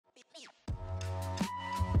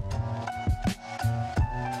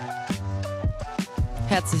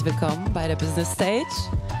Herzlich willkommen bei der Business Stage.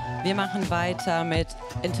 Wir machen weiter mit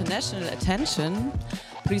International Attention.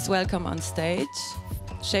 Please welcome on stage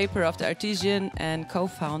shaper of the Artesian and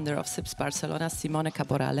co-founder of SIPS Barcelona, Simone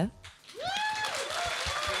Caporale. In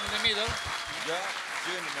the middle? Yeah,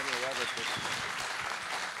 you're in the middle, yeah, that's good.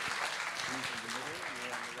 Who's in the middle?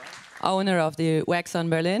 You're on the right. Owner of the Wax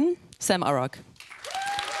on Berlin, Sam Orrock.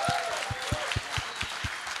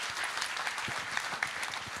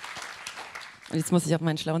 Und jetzt muss ich auf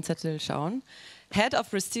meinen schlauen Zettel schauen. Head of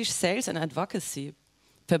Prestige Sales and Advocacy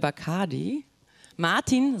für Bacardi,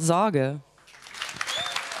 Martin Sorge.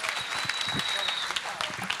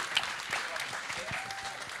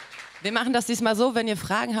 Wir machen das diesmal so, wenn ihr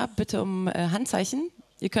Fragen habt, bitte um Handzeichen.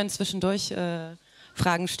 Ihr könnt zwischendurch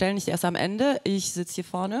Fragen stellen, nicht erst am Ende. Ich sitze hier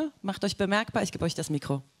vorne, macht euch bemerkbar, ich gebe euch das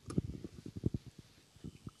Mikro.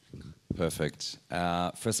 Perfect.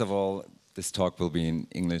 First of all, this talk will be in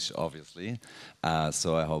English, obviously,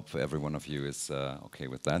 so I hope every one of you is okay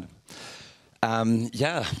with that.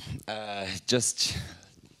 Just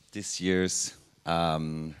this year's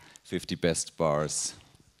 50 Best Bars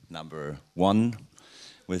 #1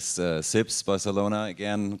 with SIPS Barcelona.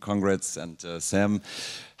 Again, congrats, and Sam,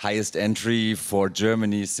 highest entry for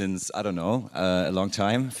Germany since, I don't know, a long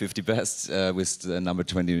time, 50 Best with number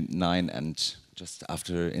 29, and just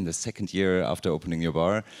after, in the second year after opening your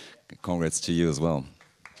bar. Congrats to you as well.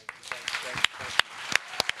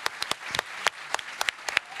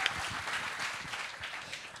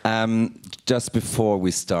 Just before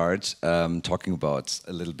we start talking about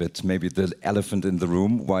a little bit, maybe the elephant in the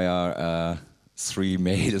room, why are three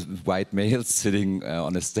white males sitting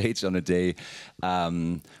on a stage on a day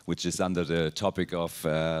which is under the topic of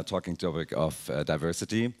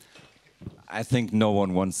diversity? I think no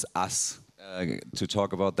one wants us to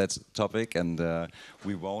talk about that topic, and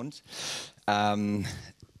we won't.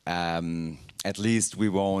 At least we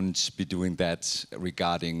won't be doing that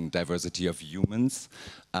regarding diversity of humans.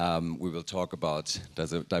 We will talk about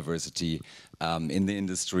diversity in the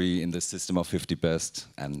industry, in the system of 50 Best,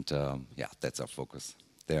 and yeah, that's our focus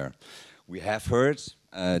there. We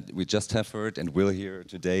just have heard and will hear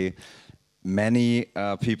today many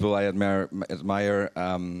people I admire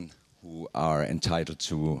who are entitled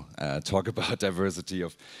to talk about diversity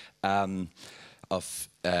of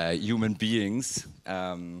human beings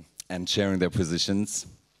and sharing their positions.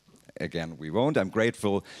 Again, we won't. I'm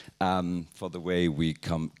grateful for the way we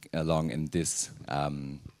come along in this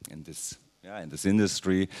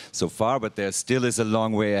industry so far, but there still is a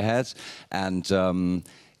long way ahead, and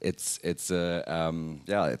it's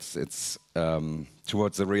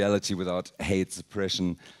towards a reality without hate,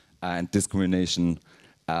 suppression, and discrimination.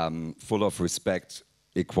 Full of respect,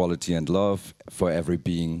 equality and love for every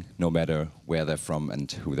being, no matter where they're from and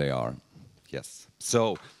who they are. Yes.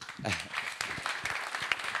 So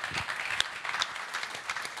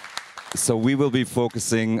we will be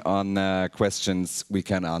focusing on questions we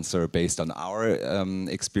can answer based on our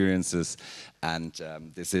experiences, and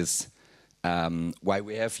this is why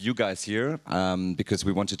we have you guys here, because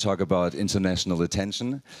we want to talk about international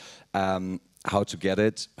attention. How to get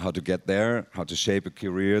it, how to get there, how to shape a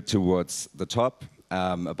career towards the top,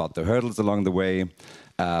 about the hurdles along the way,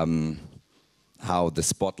 how the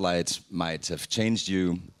spotlight might have changed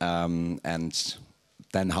you, and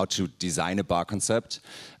then how to design a bar concept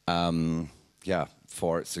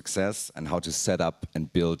for success, and how to set up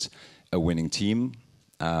and build a winning team,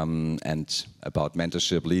 and about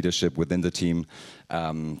mentorship, leadership within the team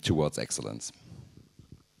towards excellence.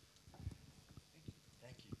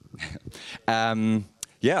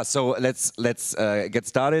 So let's get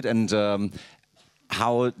started. And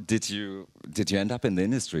how did you end up in the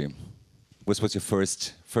industry? What was your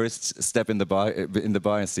first step in the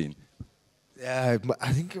bar scene? Yeah,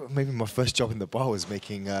 I think maybe my first job in the bar was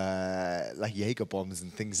making like Jaeger bombs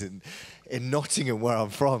and things in Nottingham, where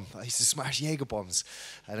I'm from. I used to smash Jaeger bombs,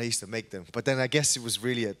 and I used to make them. But then I guess it was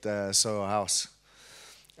really at Soho House.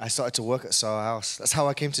 I started to work at Soho House. That's how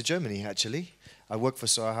I came to Germany, actually. I worked for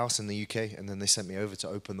Soho House in the UK, and then they sent me over to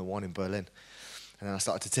open the one in Berlin. And then I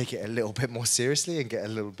started to take it a little bit more seriously and get a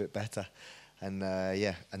little bit better. And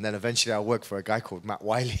and then eventually I worked for a guy called Matt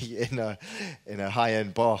Wiley in a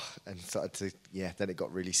high-end bar, and then it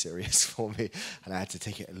got really serious for me, and I had to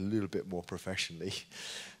take it a little bit more professionally.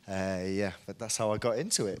 But that's how I got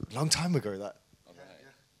into it. Long time ago, that.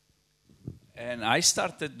 And I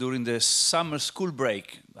started during the summer school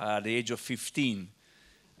break at the age of 15,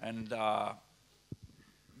 and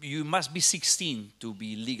you must be 16 to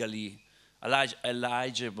be legally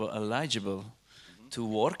eligible to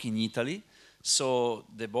work in Italy. So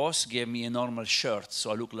the boss gave me a normal shirt,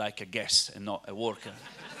 so I look like a guest and not a worker.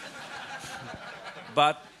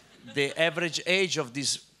 but the average age of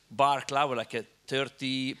this bar club was like a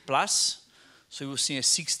 30 plus. So you will see a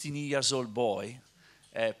 16 years old boy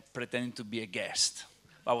pretending to be a guest.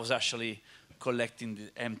 I was actually collecting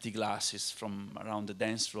the empty glasses from around the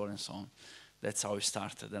dance floor and so on. That's how it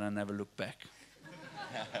started, and I never looked back.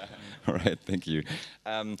 All right, thank you.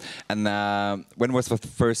 When was the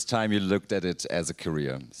first time you looked at it as a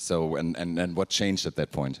career? So, and what changed at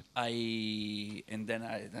that point? Then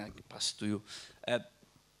I pass to you.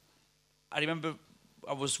 I remember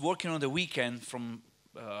I was working on the weekend from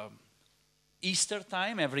Easter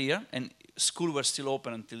time every year, and school was still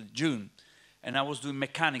open until June. And I was doing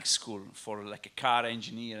mechanic school for like a car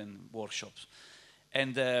engineer and workshops.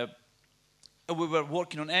 And we were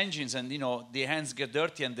working on engines, and you know, the hands get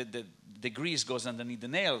dirty and the grease goes underneath the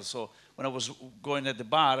nails. So when I was going at the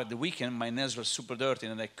bar at the weekend, my nails were super dirty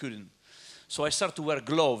and I couldn't. So I started to wear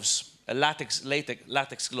gloves, latex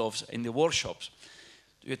gloves in the workshops.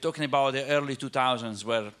 We're talking about the early 2000s,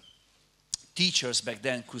 where teachers back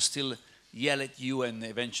then could still yell at you and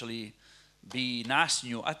eventually be nasty to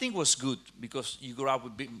you. I think it was good because you grew up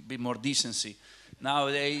with a bit more decency.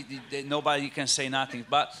 Nowadays, nobody can say nothing.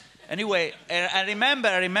 But anyway, I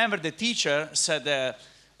remember the teacher said,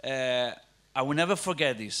 I will never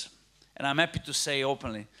forget this, and I'm happy to say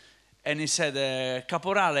openly. And he said,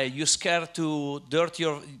 Caporale, you scared to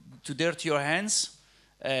dirty your hands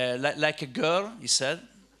like a girl, he said.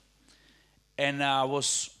 And I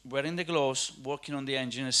was wearing the gloves, working on the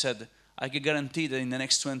engine, and said, I can guarantee that in the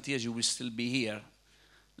next 20 years you will still be here,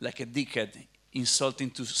 like a dickhead,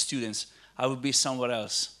 insulting to students. I will be somewhere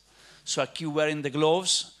else. So I keep wearing the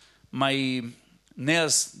gloves. My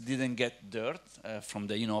nails didn't get dirt from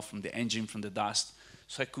the engine, from the dust,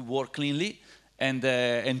 so I could work cleanly. And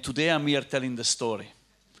today I'm here telling the story.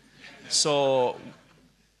 So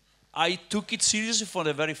I took it seriously from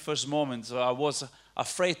the very first moment. So I was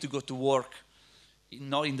afraid to go to work,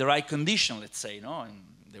 not in the right condition, let's say, in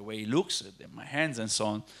the way it looks, my hands and so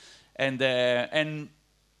on. And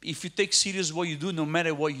if you take serious what you do, no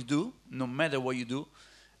matter what you do,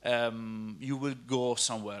 you will go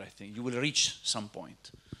somewhere, I think. You will reach some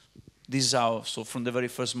point. This is how, so from the very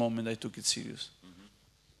first moment, I took it serious.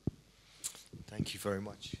 Thank you very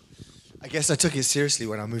much. I guess I took it seriously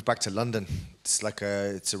when I moved back to London.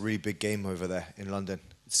 It's a really big game over there in London.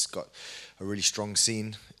 It's got a really strong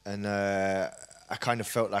scene, and I kind of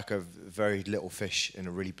felt like a very little fish in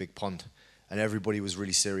a really big pond, and everybody was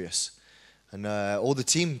really serious. And all the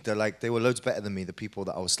team, they were loads better than me, the people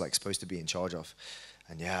that I was supposed to be in charge of.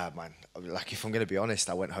 And yeah, man, if I'm going to be honest,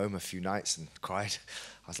 I went home a few nights and cried.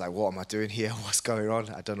 I was like, what am I doing here? What's going on?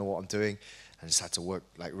 I don't know what I'm doing. I just had to work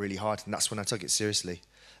really hard, and that's when I took it seriously.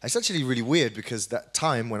 It's actually really weird because that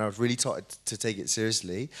time when I was really taught to take it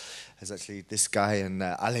seriously, is actually this guy and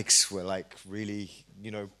Alex were really,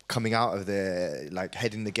 coming out of their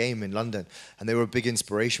heading the game in London, and they were a big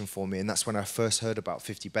inspiration for me. And that's when I first heard about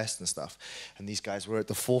 50 Best and stuff. And these guys were at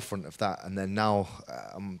the forefront of that. And then now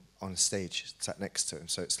I'm on stage, sat next to him.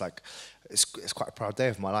 So it's it's quite a proud day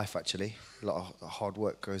of my life actually. A lot of hard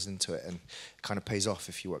work goes into it, and it kind of pays off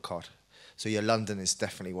if you work hard. So yeah, London is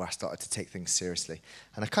definitely where I started to take things seriously.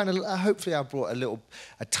 And hopefully I brought a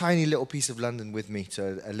tiny little piece of London with me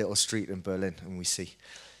to a little street in Berlin, and we see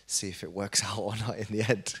if it works out or not in the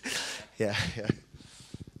end. Yeah.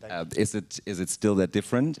 Is it still that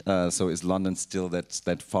different? So is London still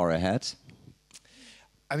that far ahead?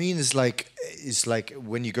 I mean, it's like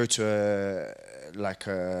when you go to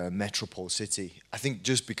a metropole city. I think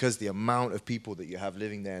just because the amount of people that you have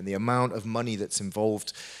living there and the amount of money that's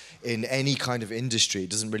involved in any kind of industry,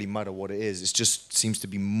 it doesn't really matter what it is. It just seems to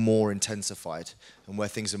be more intensified, and where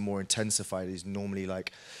things are more intensified is normally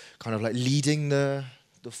leading the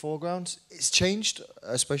foreground. It's changed,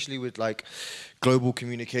 especially with global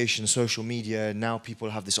communication, social media. Now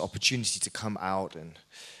people have this opportunity to come out and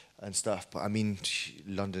stuff. But I mean,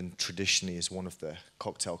 London traditionally is one of the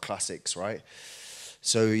cocktail classics, right?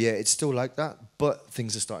 So yeah, it's still like that, but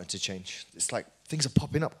things are starting to change. It's like things are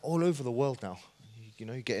popping up all over the world now. You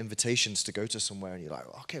get invitations to go to somewhere, and you're like,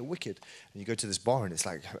 okay, wicked. And you go to this bar, and it's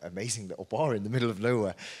like an amazing little bar in the middle of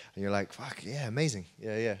nowhere. And you're like, fuck, yeah, amazing.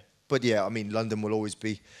 Yeah. But yeah, I mean, London will always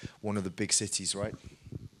be one of the big cities, right?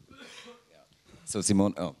 So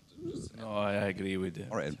Simone, No, I agree with you.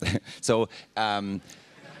 All right. So, I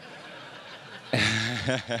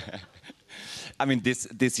mean,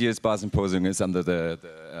 this year's Bar Symposium is under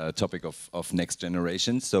the topic of next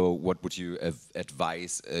generation. So, what would you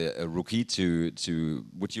advise a rookie to?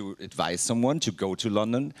 Would you advise someone to go to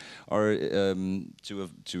London, or to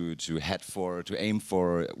aim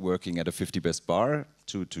for working at a 50 Best bar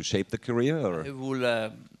to shape the career? Or?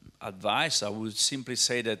 advice, I would simply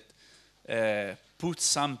say that put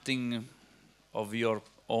something of your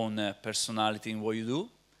own personality in what you do.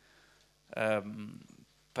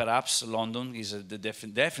 Perhaps London is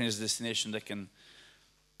definitely a destination that can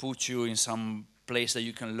put you in some place that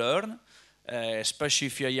you can learn, especially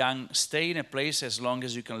if you're young. Stay in a place as long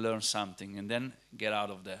as you can learn something, and then get out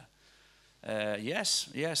of there. Yes,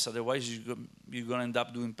 otherwise you're going to end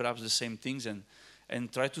up doing perhaps the same things,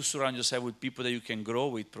 and try to surround yourself with people that you can grow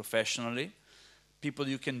with professionally, people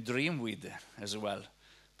you can dream with as well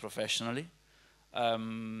professionally.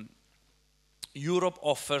 Europe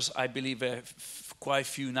offers, I believe, quite a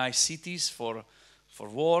few nice cities for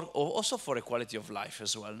work, or also for a quality of life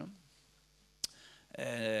as well. No?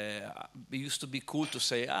 It used to be cool to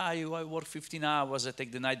say, I work 15 hours, I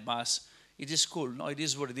take the night bus. It is cool. No, it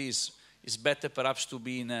is what it is. It's better perhaps to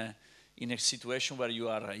be in a situation where you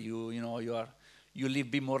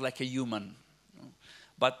live, be more like a human. No?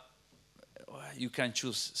 But you can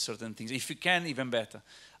choose certain things. If you can, even better.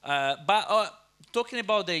 But talking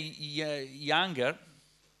about the younger,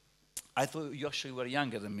 I thought you actually were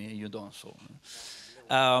younger than me. You don't, so.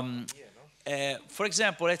 For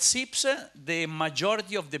example, at SIPS, the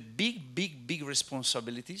majority of the big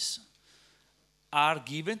responsibilities are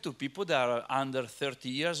given to people that are under 30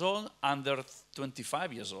 years old, under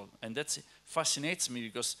 25 years old. And that fascinates me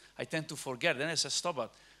because I tend to forget. Then I say, stop it.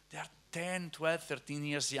 They are 10, 12, 13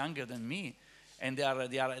 years younger than me. And they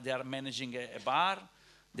are managing a bar,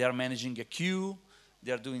 they are managing a queue,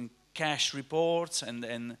 they are doing cash reports.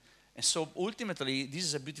 And so ultimately, this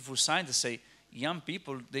is a beautiful sign to say, young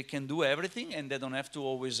people, they can do everything, and they don't have to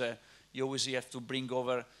always, you always have to bring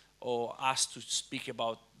over or ask to speak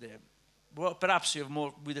about the, well, perhaps you have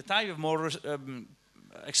more, with the time you have more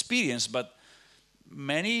experience, but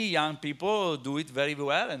many young people do it very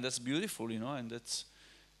well, and that's beautiful, you know, and that's,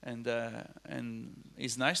 and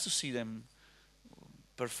it's nice to see them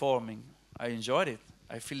performing. I enjoyed it.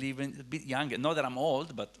 I feel even a bit younger. Not that I'm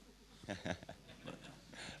old, but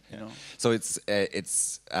you know. So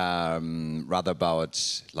it's rather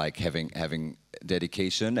about like having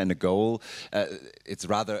dedication and a goal. It's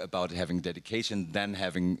rather about having dedication than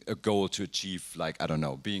having a goal to achieve, like, I don't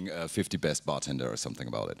know, being a 50 best bartender or something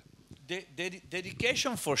about it.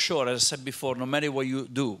 Dedication for sure, as I said before, no matter what you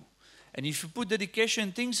do. And if you put dedication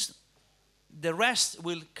in things, the rest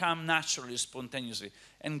will come naturally, spontaneously.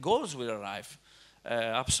 And goals will arrive.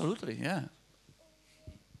 Absolutely, yeah.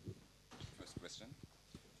 First question.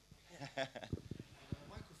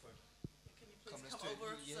 Microphone. Can you please come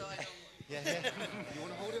over so I don't... Yeah. You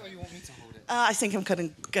want to hold it or you want me to hold it? I think I'm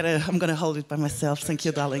gonna hold it by myself. Thank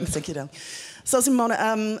you, darling. Thank you, darling. So, Simone,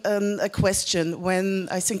 a question. When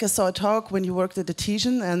I think I saw a talk when you worked at the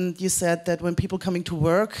Diesen, and you said that when people coming to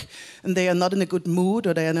work and they are not in a good mood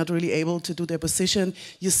or they are not really able to do their position,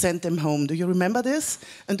 you send them home. Do you remember this?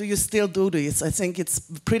 And do you still do this? I think it's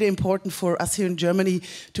pretty important for us here in Germany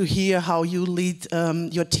to hear how you lead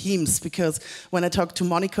your teams, because when I talk to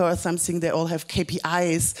Monica or something, they all have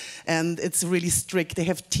KPIs and it's really strict. They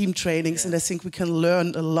have team trainings, and I think we can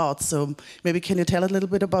learn a lot. So maybe can you tell a little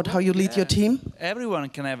bit about how you lead your team? Everyone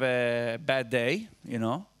can have a bad day, you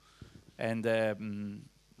know, and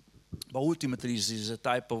but ultimately this is a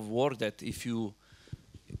type of work that if you,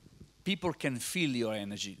 people can feel your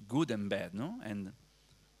energy, good and bad, no? And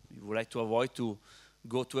you would like to avoid to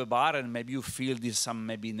go to a bar and maybe you feel this some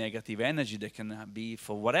maybe negative energy that can be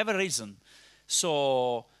for whatever reason.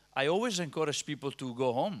 So I always encourage people to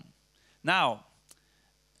go home. Now,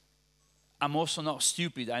 I'm also not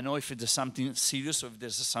stupid. I know if there's something serious or if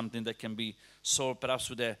there's something that can be solved perhaps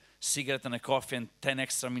with a cigarette and a coffee and 10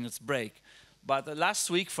 extra minutes break. But last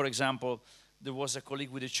week, for example, there was a colleague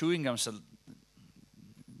with a chewing gum. Said,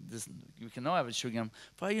 you cannot have a chewing gum.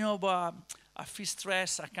 But you know, but I feel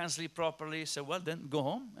stressed. I can't sleep properly. So well, then go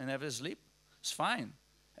home and have a sleep. It's fine.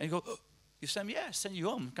 And you go, oh, you say, yeah, send you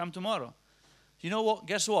home. Come tomorrow. You know what?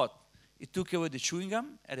 Guess what? It took away the chewing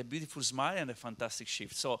gum, had a beautiful smile and a fantastic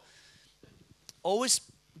shift. So always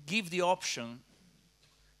give the option,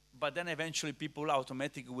 but then eventually people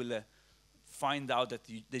automatically will find out that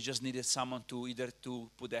they just needed someone to either to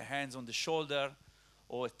put their hands on the shoulder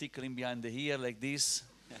or tickling behind the ear like this.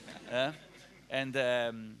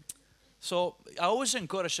 So I always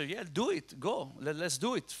encourage them, yeah, do it, go, let's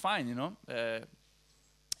do it, fine, you know.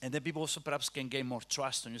 And then people also perhaps can gain more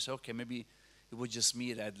trust and you say, okay, maybe it was just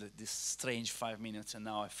me that had this strange 5 minutes and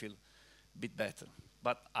now I feel a bit better.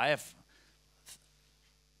 But I have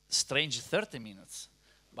strange 30 minutes,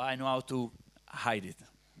 but I know how to hide it.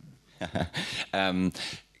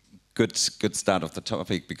 good start of the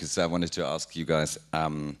topic, because I wanted to ask you guys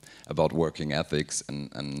about working ethics,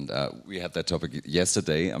 and we had that topic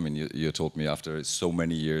yesterday. I mean, you told me after so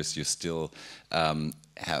many years you still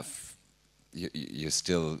you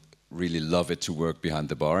still really love it to work behind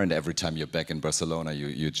the bar, and every time you're back in Barcelona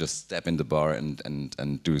you just step in the bar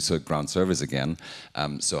and do ground service again.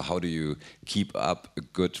 So how do you keep up a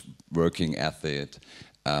good working ethic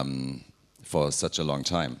for such a long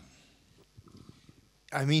time?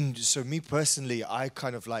 I mean, so me personally, I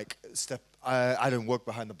kind of like I don't work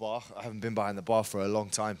behind the bar. I haven't been behind the bar for a long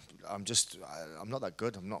time. I'm not that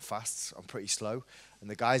good. I'm not fast. I'm pretty slow. And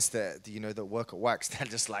the guys that that work at Wax, they're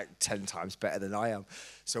just like 10 times better than I am.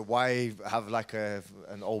 So why have like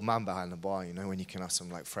an old man behind the bar, when you can have some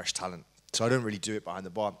like fresh talent? So I don't really do it behind the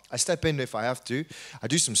bar. I step in if I have to. I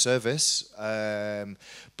do some service,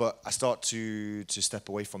 but I start to step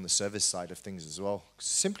away from the service side of things as well.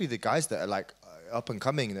 Simply the guys that are like up and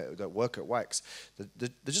coming that work at Wax, they're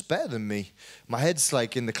just better than me. My head's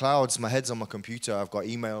like in the clouds. My head's on my computer. I've got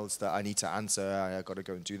emails that I need to answer. I got to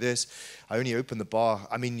go and do this. I only open the bar.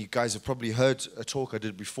 I mean, you guys have probably heard a talk I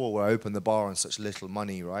did before where I opened the bar on such little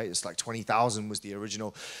money, right? It's like 20,000 was the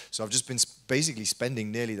original. So I've just been basically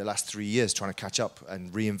spending nearly the last 3 years trying to catch up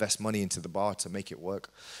and reinvest money into the bar to make it work.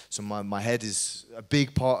 So my head is a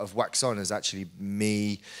big part of Wax On is actually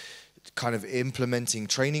me kind of implementing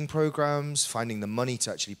training programs, finding the money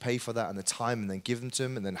to actually pay for that and the time, and then give them to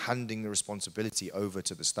them, and then handing the responsibility over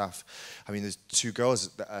to the staff. I mean, there's 2 girls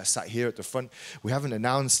that are sat here at the front. We haven't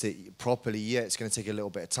announced it properly yet. It's going to take a little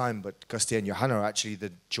bit of time, but Gusti and Johanna are actually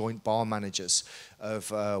the joint bar managers of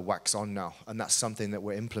Wax On now, and that's something that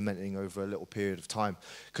we're implementing over a little period of time,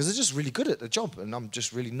 because they're just really good at the job, and I'm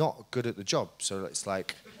just really not good at the job. So it's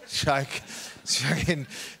like I can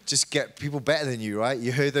just get people better than you, right?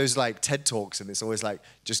 You hear those like TED Talks, and it's always like,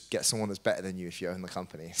 just get someone that's better than you if you own the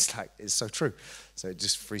company. It's like, it's so true. So it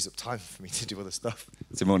just frees up time for me to do other stuff.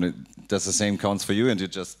 Simone, does the same counts for you, and you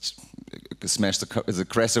just smash the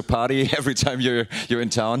Crescent party every time you're in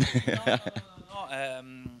town? No,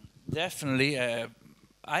 definitely.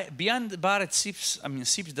 Behind the bar at Sips, I mean,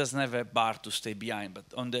 Sips doesn't have a bar to stay behind, but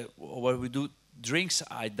where we do drinks,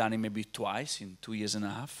 I've done it maybe twice in 2.5 years.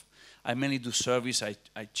 I mainly do service. I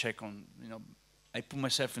check on, I put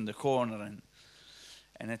myself in the corner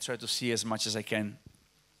and I try to see as much as I can.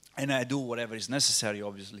 And I do whatever is necessary,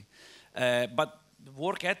 obviously. But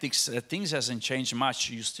work ethics, things hasn't changed much.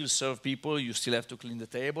 You still serve people, you still have to clean the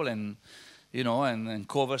table and, and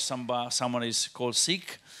cover someone is called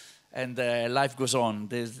sick, and life goes on.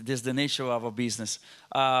 There's the nature of our business.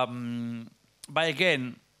 But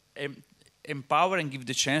again, empower and give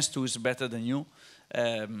the chance to who's better than you.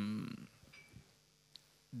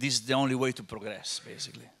 This is the only way to progress,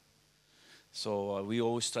 basically. So we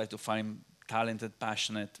always try to find talented,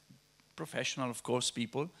 passionate, professional, of course,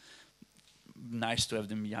 people. Nice to have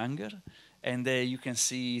them younger. And you can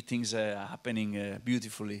see things happening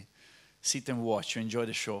beautifully. Sit and watch, you enjoy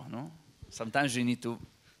the show. No? Sometimes you need to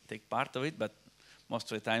take part of it, but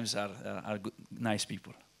most of the times are good, nice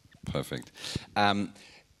people. Perfect.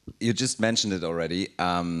 You just mentioned it already.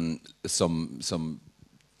 Some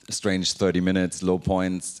strange 30 minutes, low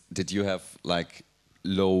points. Did you have like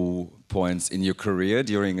low points in your career,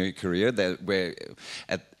 during your career, that where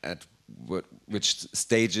at which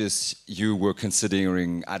stages you were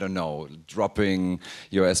considering, I don't know, dropping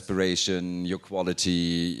your aspiration, your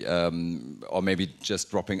quality, or maybe just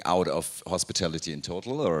dropping out of hospitality in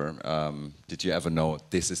total? Or did you ever know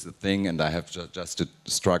this is the thing and I have just to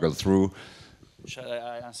struggle through? Shall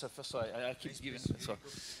I answer first? Sorry, I keep giving. So,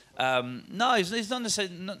 no, it's not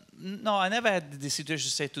necessarily. No, I never had the situation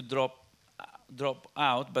to say to drop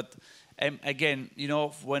out. But again,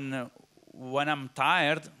 when I'm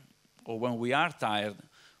tired, or when we are tired,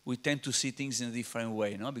 we tend to see things in a different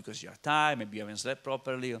way, because you're tired, maybe you haven't slept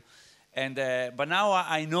properly, and but now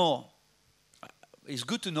I know it's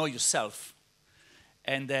good to know yourself,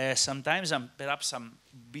 and sometimes perhaps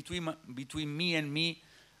between me and me.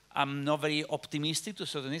 I'm not very optimistic to a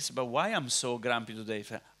certain extent, but why I'm so grumpy today?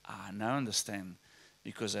 Now I understand.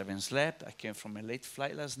 Because I haven't slept. I came from a late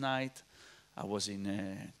flight last night. I was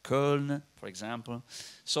in Cologne, for example.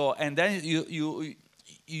 So, and then you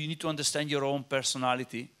need to understand your own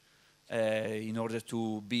personality in order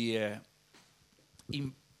to be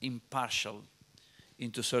impartial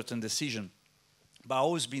into certain decision. But I've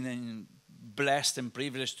always been blessed and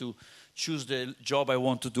privileged to choose the job I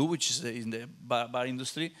want to do, which is in the bar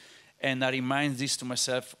industry. And I remind this to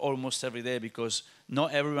myself almost every day, because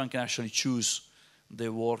not everyone can actually choose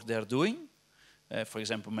the work they're doing. For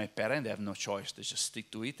example, my parents, they have no choice. They just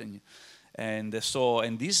stick to it. And this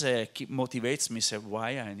motivates me. Say,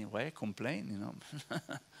 why I complain? You know,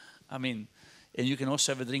 I mean, and you can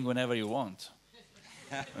also have a drink whenever you want.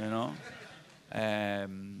 You know,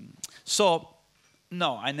 so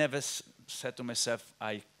no, I never said to myself,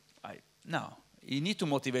 no. You need to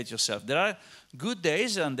motivate yourself. There are good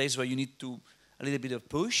days and days where you need a little bit of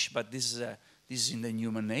push, but this is in the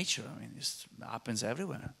human nature. I mean, it happens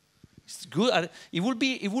everywhere. It's good. It would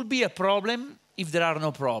be a problem if there are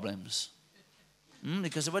no problems.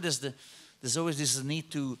 Because there's always this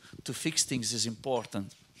need to fix things is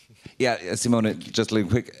important. Yeah, Simone, just a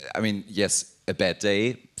little quick. I mean, yes, a bad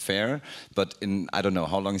day, fair. But I don't know,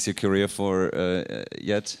 how long is your career for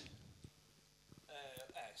yet?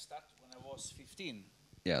 I started when I was 15.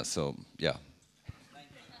 Yeah, so, yeah.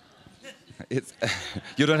 It's,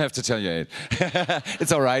 you don't have to tell your age.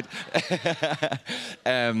 It's all right.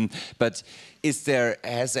 But has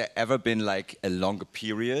there ever been like a longer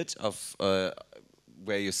period of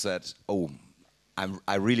where you said, "Oh,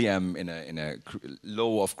 I really am in a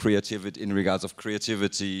low of creativity in regards of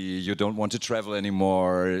creativity. You don't want to travel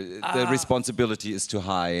anymore. The responsibility is too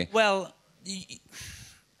high." Well,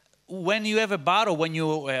 when you have a bar or when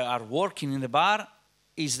you are working in the bar,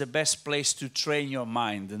 is the best place to train your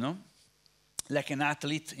mind. You know, like an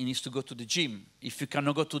athlete, he needs to go to the gym. If you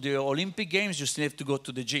cannot go to the Olympic Games, you still have to go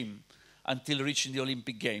to the gym until reaching the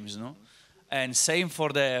Olympic Games. You know. And same for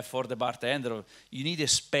the bartender. You need a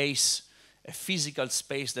space, a physical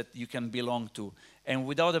space that you can belong to. And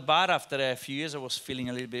without a bar, after a few years, I was feeling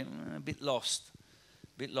a bit lost.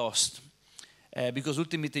 Because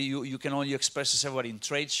ultimately, you can only express yourself in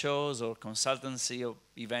trade shows or consultancy or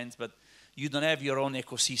events, but you don't have your own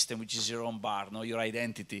ecosystem, which is your own bar, no, your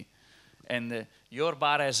identity. And your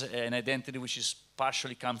bar has an identity which is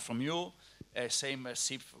partially comes from you. Same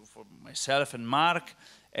for myself and Mark.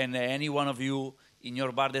 And any one of you in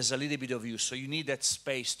your bar, there's a little bit of you. So you need that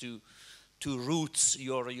space to roots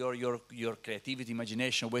your creativity,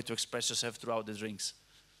 imagination, way to express yourself throughout the drinks.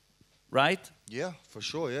 Right? Yeah, for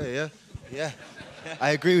sure. Yeah.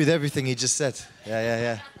 I agree with everything he just said.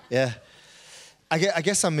 Yeah. I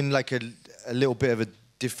guess I'm in like a little bit of a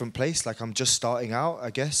different place. Like I'm just starting out, I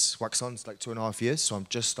guess. Wax On's like 2.5 years, so I'm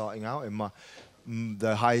just starting out in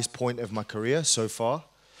the highest point of my career so far.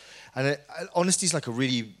 And honesty is like a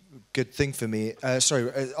really good thing for me.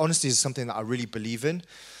 Honesty is something that I really believe in.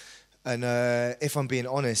 And if I'm being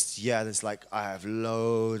honest, there's like, I have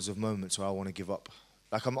loads of moments where I want to give up.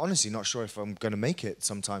 Like, I'm honestly not sure if I'm going to make it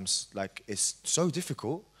sometimes. Like, it's so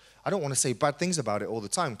difficult. I don't want to say bad things about it all the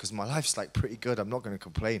time because my life's like pretty good. I'm not going to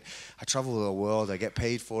complain. I travel the world. I get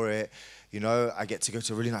paid for it. You know, I get to go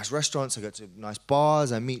to really nice restaurants. I go to nice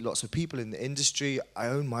bars. I meet lots of people in the industry. I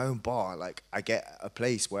own my own bar. Like, I get a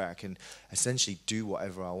place where I can essentially do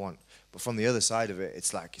whatever I want. But from the other side of it,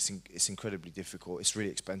 it's like it's incredibly difficult. It's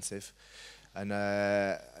really expensive, and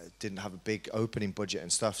I didn't have a big opening budget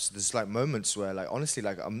and stuff. So there's like moments where, like, honestly,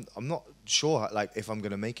 like I'm not sure like if I'm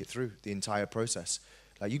gonna make it through the entire process.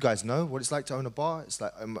 Like, you guys know what it's like to own a bar. It's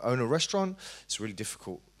like own a restaurant. It's really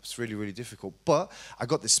difficult. It's really, really difficult. But I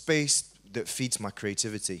got this space that feeds my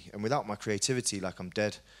creativity, and without my creativity, like, I'm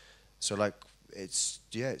dead. So like it's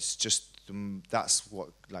just that's what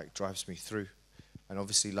like drives me through. And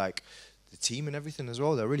obviously, like, the team and everything as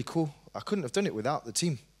well, they're really cool. I couldn't have done it without the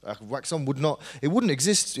team. Wax On wouldn't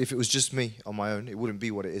exist if it was just me on my own. It wouldn't be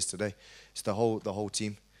what it is today. It's the whole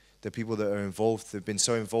team. The people that are involved, they've been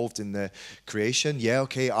so involved in the creation. Yeah,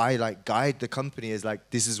 okay, I like guide the company as like,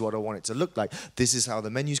 this is what I want it to look like. This is how the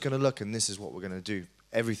menu's gonna look, and this is what we're gonna do.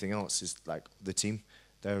 Everything else is like the team.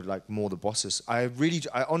 They're like more the bosses. I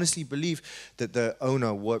honestly believe that the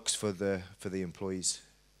owner works for the employees.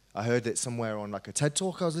 I heard it somewhere on like a TED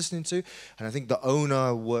talk I was listening to, and I think the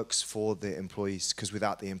owner works for the employees, because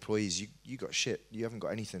without the employees, you got shit. You haven't got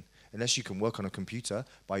anything. Unless you can work on a computer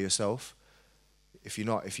by yourself. If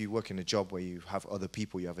you work in a job where you have other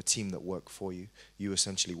people, you have a team that work for you, you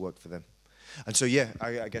essentially work for them. And so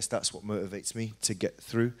I guess that's what motivates me to get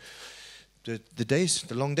through the days,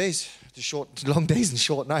 the long days, the long days and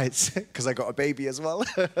short nights, because I got a baby as well.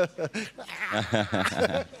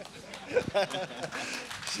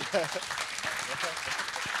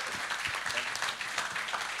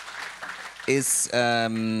 Is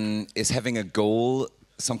having a goal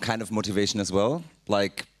some kind of motivation as well,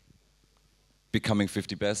 like becoming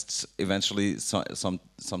 50 best eventually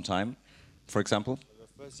sometime, for example?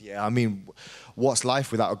 Yeah, I mean, what's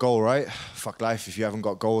life without a goal, right? Fuck life if you haven't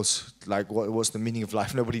got goals. Like, what's the meaning of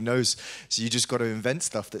life? Nobody knows. So you just got to invent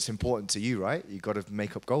stuff that's important to you, right? You got to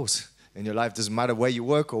make up goals in your life. Doesn't matter where you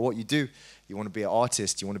work or what you do. You want to be an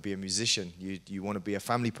artist, you want to be a musician, you want to be a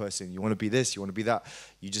family person, you want to be this, you want to be that.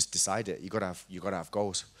 You just decide it. You gotta have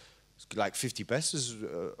goals. Like 50 best has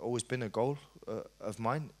always been a goal of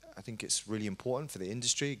mine. I think it's really important for the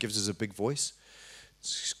industry. It gives us a big voice.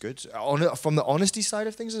 It's good. From the honesty side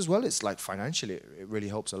of things as well, it's like financially, it really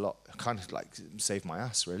helps a lot. Kind of like save my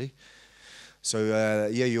ass, really. So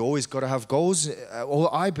yeah, you always got to have goals.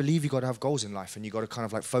 Or I believe you got to have goals in life, and you got to kind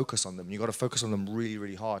of like focus on them. You got to focus on them really,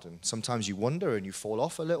 really hard. And sometimes you wonder and you fall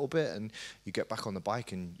off a little bit, and you get back on the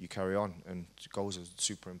bike and you carry on. And goals are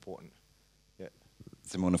super important. Yeah.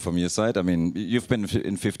 Simone, from your side, I mean, you've been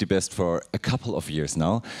in 50 Best for a couple of years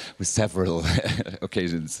now, with several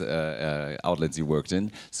occasions, outlets you worked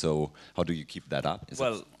in. So how do you keep that up?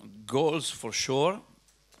 Well, goals for sure.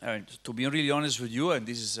 To be really honest with you, and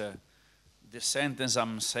this is the sentence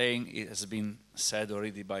I'm saying, it has been said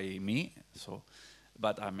already by me, so,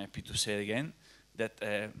 but I'm happy to say it again, that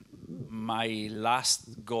my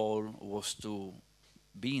last goal was to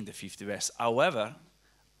be in the 50 Best. However,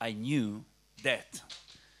 I knew that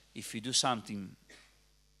if you do something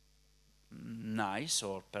nice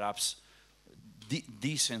or perhaps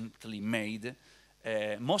decently made,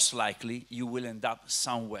 most likely you will end up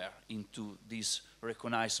somewhere into this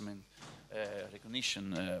recognition.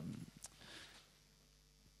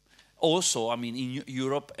 Also, I mean, in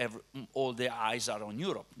Europe, all the eyes are on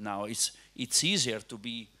Europe. Now, it's easier to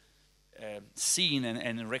be seen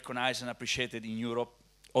and recognized and appreciated in Europe,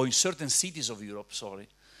 or in certain cities of Europe, sorry,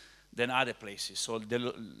 than other places. So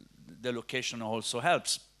the location also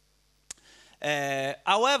helps.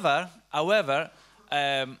 However,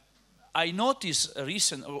 I noticed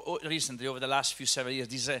recently, over the last few several years,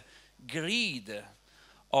 this greed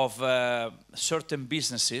of certain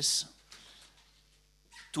businesses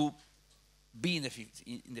to be in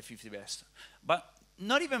the 50 Best. But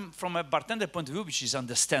not even from a bartender point of view, which is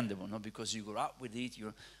understandable, no? Because you grow up with it,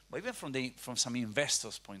 but even from some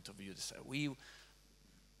investors' point of view, they say,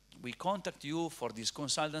 we contact you for this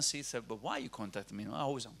consultancy. Say, but why you contact me? No,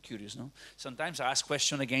 I'm curious. No, sometimes I ask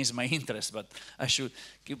questions against my interest, but I should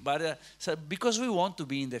keep. But so because we want to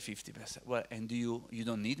be in the 50 Best. Well, and you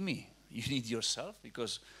don't need me. You need yourself,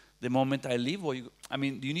 because the moment I leave,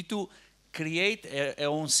 do you need to create a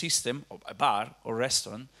own system, a bar or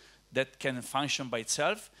restaurant that can function by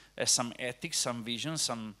itself, has some ethics, some vision,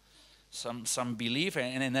 some belief,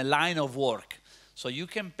 and a line of work. So you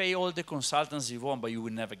can pay all the consultants you want, but you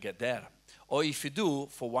will never get there. Or if you do,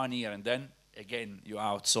 for 1 year, and then again you're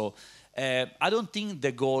out. So I don't think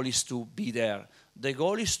the goal is to be there. The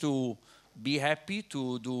goal is to be happy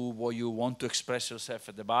to do what you want, to express yourself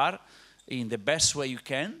at the bar in the best way you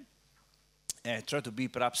can. Try to be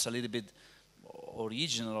perhaps a little bit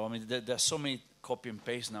original. I mean, there's so many copy and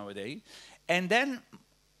paste nowadays. And then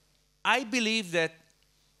I believe that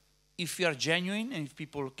if you are genuine and if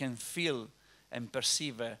people can feel and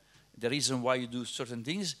perceive the reason why you do certain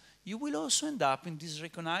things, you will also end up in this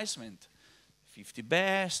recognition. 50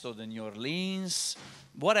 Best or the New Orleans,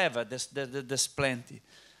 whatever, there's plenty.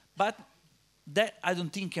 But that I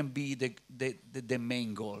don't think can be the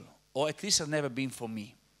main goal, or at least has never been for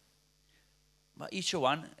me. But each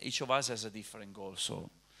of us has a different goal, so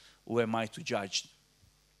who am I to judge?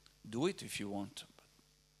 Do it if you want.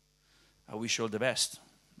 I wish you all the best,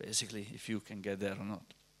 basically, if you can get there or not.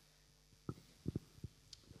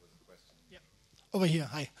 Yeah. Over here,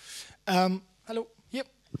 hi. Hello, yep.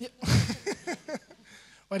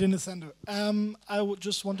 Right in the center. I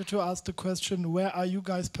just wanted to ask the question, where are you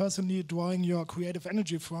guys personally drawing your creative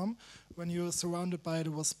energy from when you're surrounded by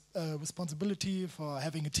the responsibility for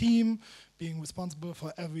having a team, being responsible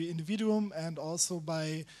for every individual, and also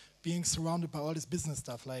by being surrounded by all this business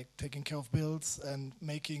stuff, like taking care of bills and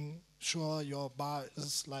making sure your bar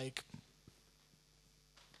is like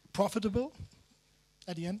profitable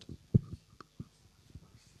at the end?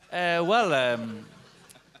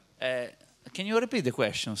 Can you repeat the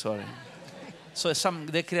question? Sorry. So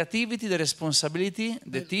the creativity, the responsibility,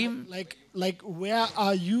 the team. Like where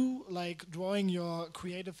are you like drawing your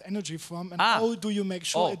creative energy from, and how do you make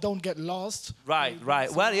sure it don't get lost? Right.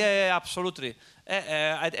 Well, yeah, absolutely.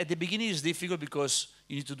 At the beginning it's difficult because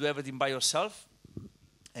you need to do everything by yourself,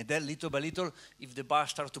 and then little by little, if the bar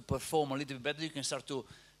starts to perform a little bit better, you can start to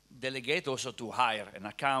delegate, also to hire an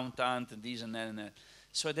accountant and this and that.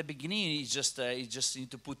 So at the beginning, you just need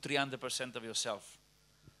to put 300% of yourself.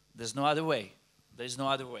 There's no other way. There's no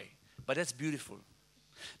other way. But that's beautiful,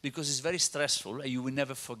 because it's very stressful, and you will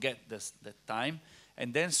never forget that time.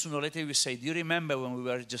 And then sooner or later, you will say, do you remember when we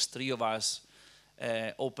were just 3 of us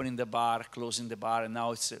opening the bar, closing the bar, and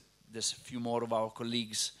now there's a few more of our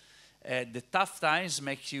colleagues. The tough times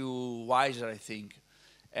make you wiser, I think.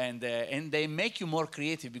 And they make you more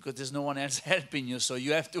creative because there's no one else helping you, so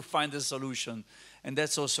you have to find a solution. And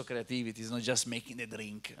that's also creativity. It's not just making the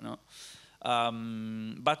drink, you know.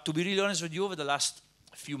 But to be really honest with you, over the last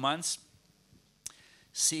few months,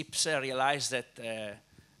 SIPs realized that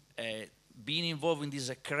being involved in this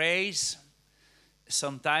craze,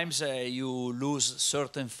 sometimes you lose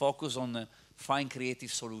certain focus on find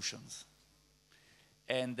creative solutions.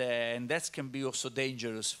 And that can be also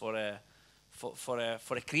dangerous for a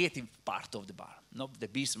creative part of the bar, not the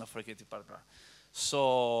business, but for a creative part of the bar.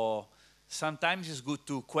 So sometimes it's good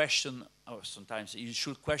to question, or sometimes you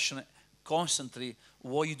should question constantly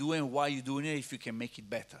what you do and why you're doing it, if you can make it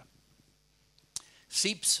better.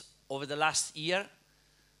 SIPs, over the last year,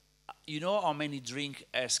 you know how many drinks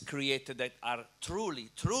has created that are truly,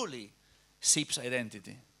 truly SIPs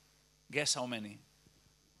identity? Guess how many?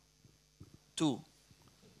 2.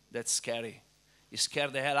 That's scary. It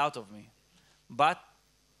scared the hell out of me. But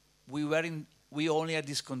we only had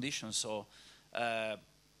this condition, so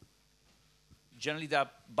generally the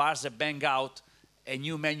bars that bang out a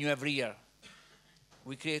new menu every year.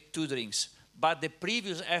 We create 2 drinks. But the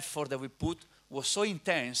previous effort that we put was so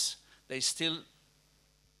intense that it still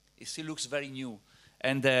looks very new.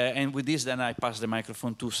 And with this, then I pass the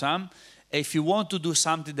microphone to Sam. If you want to do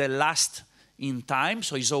something that lasts in time,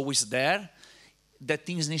 so it's always there, that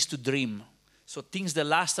things needs to dream. So things that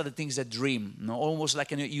last are the things that dream, you know, almost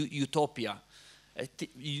like a utopia.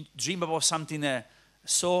 You dream about something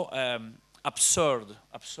so absurd,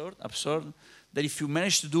 that if you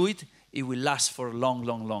manage to do it, it will last for a long,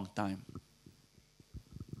 long, long time.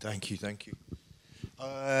 Thank you.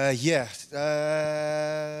 Yeah,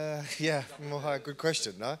 good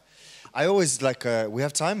question. No? I always like, we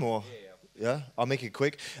have time or? Yeah, I'll make it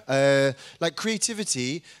quick. Like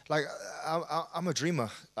creativity, like I'm a dreamer.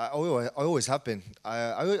 I always have been.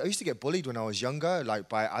 I used to get bullied when I was younger, like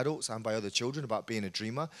by adults and by other children about being a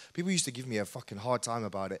dreamer. People used to give me a fucking hard time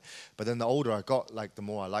about it. But then the older I got, like the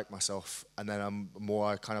more I like myself, and then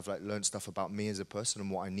I kind of like learned stuff about me as a person and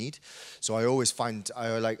what I need. So I always find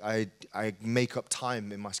I make up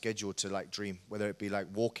time in my schedule to like dream, whether it be like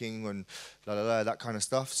walking and that kind of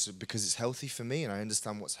stuff, so, because it's healthy for me and I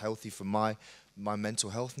understand what's healthy for my mental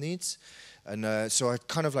health needs. And so I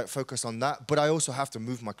kind of like focus on that, but I also have to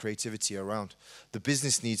move my creativity around. The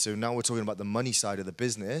business needs, so now we're talking about the money side of the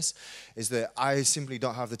business, is that I simply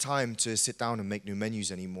don't have the time to sit down and make new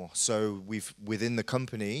menus anymore. So within the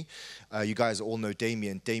company, you guys all know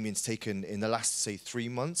Damien. Damien's taken, in the last, say, 3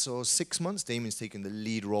 months or 6 months, Damien's taken the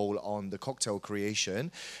lead role on the cocktail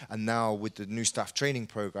creation. And now with the new staff training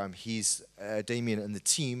program, Damien and the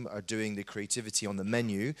team are doing the creativity on the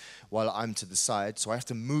menu while I'm to the side. So I have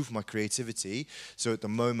to move my creativity. So at the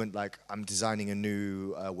moment, like I'm designing a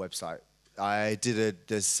new website. I did a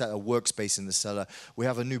workspace in the cellar. We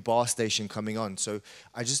have a new bar station coming on. So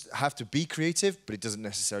I just have to be creative, but it doesn't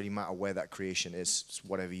necessarily matter where that creation is. It's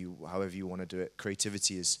however you want to do it.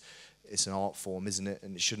 Creativity it's an art form, isn't it?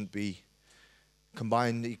 And it shouldn't be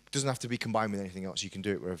combined. It doesn't have to be combined with anything else. You can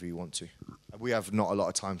do it wherever you want to. We have not a lot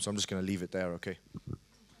of time, so I'm just going to leave it there, okay?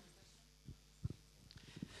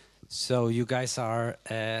 So you guys are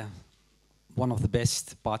one of the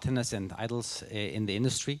best bartenders and idols in the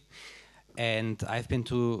industry. And I've been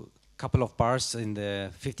to a couple of bars in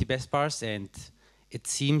the 50 best bars, and it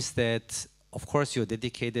seems that, of course, you're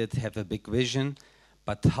dedicated, have a big vision,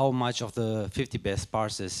 but how much of the 50 best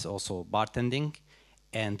bars is also bartending?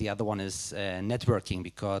 And the other one is networking,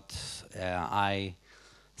 because I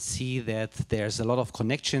see that there's a lot of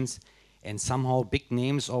connections, and somehow big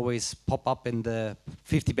names always pop up in the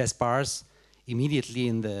 50 best bars immediately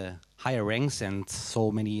in the higher ranks, and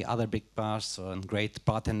so many other big bars and great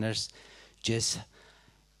bartenders just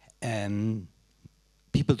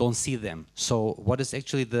people don't see them. So what is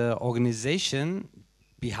actually the organization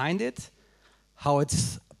behind it? How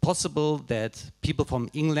it's possible that people from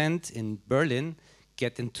England in Berlin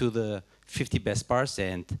get into the 50 best bars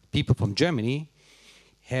and people from Germany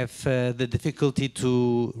have the difficulty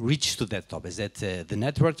to reach to that top? Is that the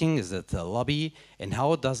networking? Is that the lobby? And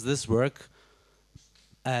how does this work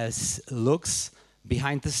as looks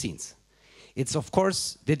behind the scenes? It's of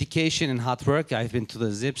course dedication and hard work. I've been to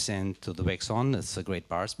the Zips and to the Wax On. It's a great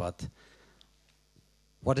bars, but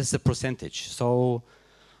what is the percentage? So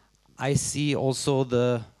I see also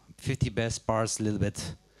the 50 best bars a little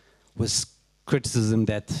bit with criticism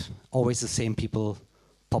that always the same people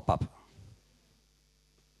pop up.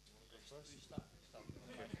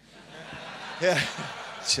 Yeah,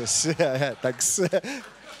 thanks.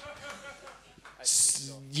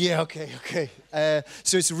 Yeah, okay.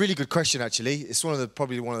 So it's a really good question, actually. It's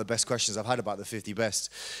probably one of the best questions I've had about the 50 best.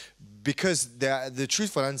 Because the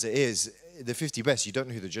truthful answer is, the 50 best, you don't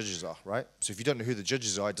know who the judges are, right? So if you don't know who the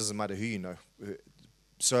judges are, it doesn't matter who you know.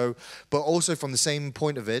 So, but also from the same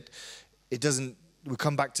point of it, we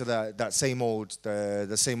come back to that same old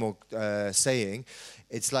saying.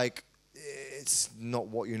 It's like, it's not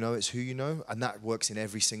what you know, it's who you know, and that works in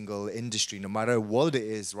every single industry, no matter what it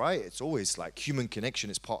is, right? It's always like human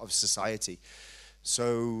connection is part of society.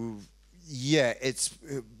 So yeah,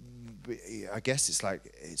 I guess it's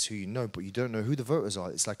like, it's who you know, but you don't know who the voters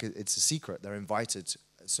are. It's like it's a secret. They're invited,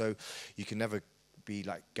 so you can never be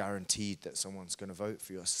like guaranteed that someone's going to vote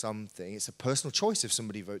for you or something. It's a personal choice if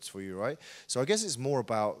somebody votes for you, right? So I guess it's more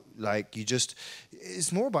about like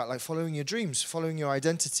it's more about like following your dreams, following your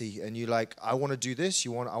identity, and you like, I want to do this. I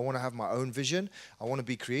want to have my own vision. I want to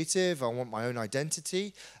be creative. I want my own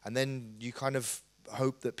identity, and then you kind of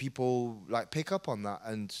hope that people like pick up on that,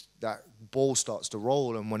 and that ball starts to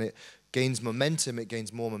roll. And when it gains momentum, it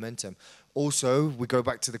gains more momentum. Also, we go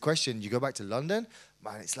back to the question. You go back to London.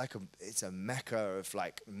 Man, it's a mecca of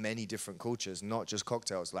like many different cultures, not just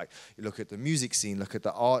cocktails. Like you look at the music scene, look at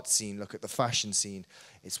the art scene, look at the fashion scene.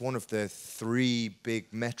 It's one of the 3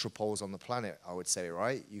 big metropoles on the planet, I would say,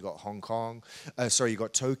 right? You got you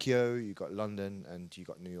got Tokyo, you got London, and you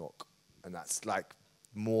got New York. And that's like,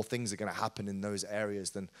 more things are going to happen in those areas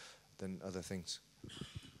than other things,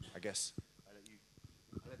 I guess. I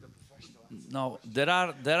let the professional answer. No,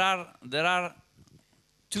 there are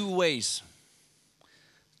 2 ways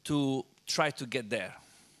to try to get there.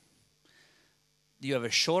 You have a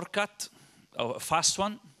shortcut, a fast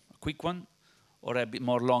one, a quick one, or a bit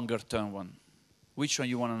more longer term one. Which one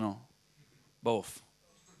you want to know? Both.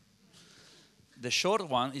 The short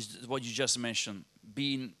one is what you just mentioned,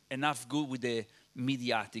 being enough good with the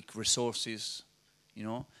mediatic resources,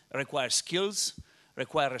 requires skills,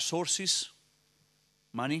 require resources,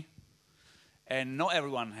 money, and not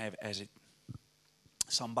everyone has it.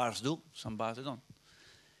 Some bars do, some bars don't.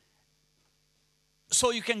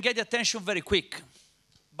 So you can get the attention very quick.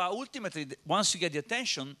 But ultimately, once you get the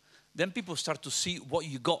attention, then people start to see what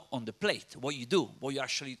you got on the plate, what you do, what you're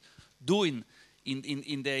actually doing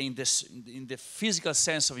in the physical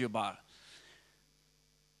sense of your bar.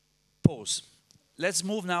 Pause. Let's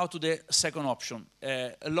move now to the second option.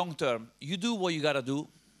 Long term, you do what you gotta do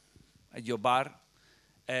at your bar,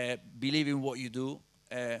 believe in what you do,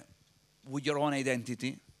 with your own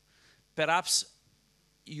identity. Perhaps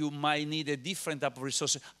you might need a different type of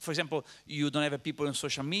resources. For example, you don't have people on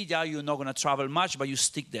social media, you're not gonna travel much, but you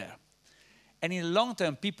stick there. And in the long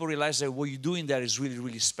term, people realize that what you're doing there is really,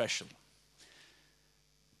 really special.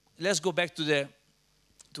 Let's go back to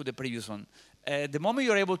the previous one. The moment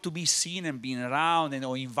you're able to be seen and being around and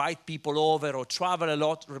or invite people over or travel a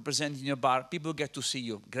lot representing your bar, people get to see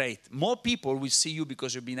you. Great. More people will see you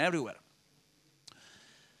because you've been everywhere.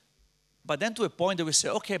 But then to a point they will say,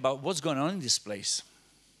 okay, but what's going on in this place?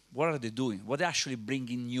 What are they doing? What are they actually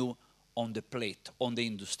bringing new on the plate, on the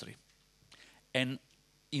industry? And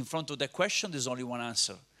in front of that question, there's only one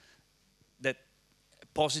answer. That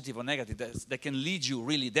positive or negative, that can lead you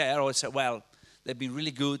really there, or say, well, they've been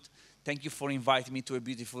really good. Thank you for inviting me to a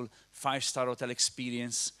beautiful 5-star hotel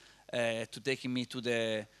experience, to taking me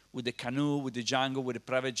with the canoe, with the jungle, with the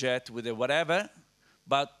private jet, with the whatever.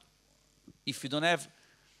 But if you don't have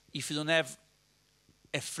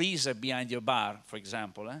a freezer behind your bar, for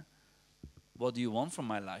example, what do you want from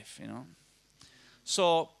my life,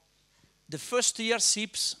 So the first year,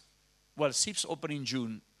 SIPS opened in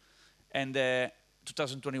June, and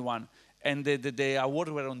 2021, and the award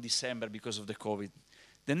were on December because of the COVID.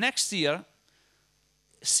 The next year,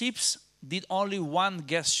 SIPS did only 1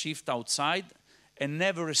 guest shift outside and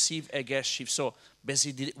never received a guest shift. So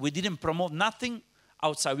basically, we didn't promote nothing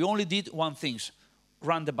outside. We only did one thing,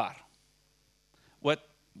 run the bar. What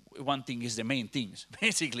one thing is the main things,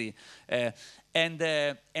 basically. And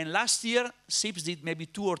last year, SIPS did maybe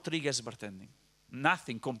 2 or 3 guest bartending.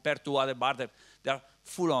 Nothing compared to other bars that they are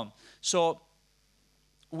full on. So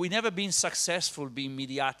we never been successful being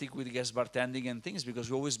mediatic with guest bartending and things because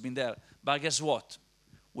we've always been there. But guess what?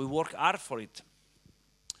 We work hard for it.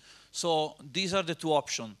 So these are the 2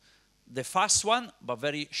 options. The fast one, but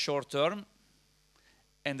very short term.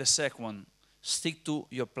 And the second one, stick to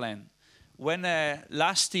your plan. When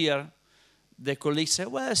last year, the colleagues said,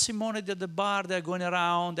 well, Simone, they're at the bar, they're going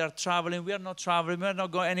around, they're traveling, we are not traveling, we're not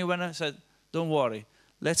going anywhere. I said, don't worry,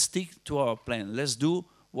 let's stick to our plan. Let's do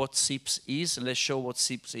what SIPS is, and let's show what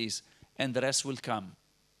SIPS is, and the rest will come.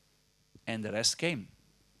 And the rest came.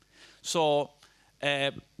 So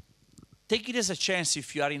take it as a chance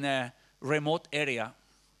if you are in a remote area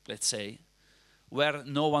let's say, where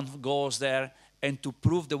no one goes there, and to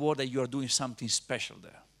prove the world that you are doing something special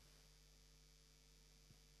there.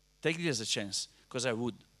 Take it as a chance, because I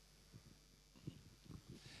would.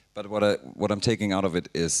 But what I'm taking out of it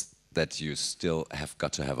is that you still have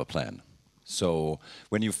got to have a plan. So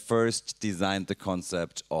when you first designed the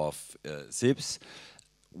concept of SIPS,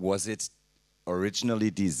 was it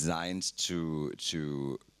originally designed to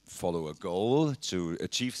follow a goal, to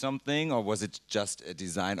achieve something, or was it just a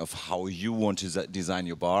design of how you want to design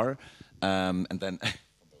your bar? And then,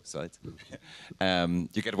 from both sides,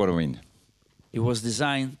 you get what I mean? It was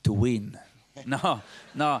designed to win.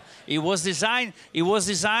 No, it was designed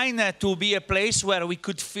to be a place where we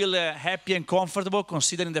could feel happy and comfortable,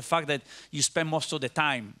 considering the fact that you spend most of the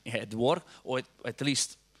time at work, or at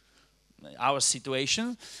least our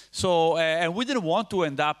situation. So, and we didn't want to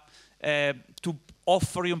end up to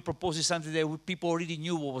offer you and propose you something that people already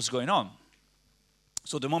knew what was going on.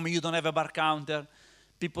 So the moment you don't have a bar counter,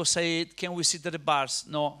 people say, can we sit at the bars?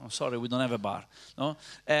 No, I'm sorry, we don't have a bar. No.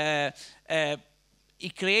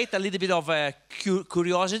 It creates a little bit of a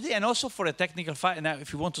curiosity, and also for a technical fact. Now,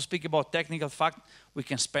 if you want to speak about technical fact, we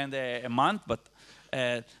can spend a month, but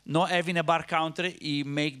not having a bar counter, it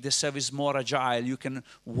makes the service more agile. You can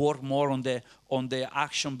work more on the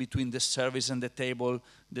action between the service and the table,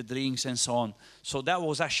 the drinks and so on. So that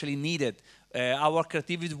was actually needed. Our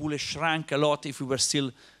creativity would have shrunk a lot if we were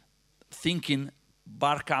still thinking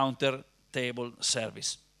bar counter, table,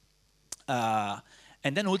 service.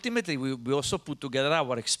 And then ultimately, we also put together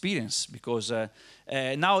our experience, because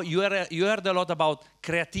now you heard a lot about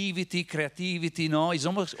creativity, no? It's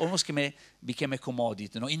almost became a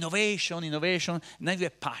commodity, no? Innovation, and then you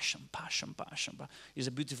have passion. It's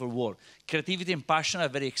a beautiful word. Creativity and passion are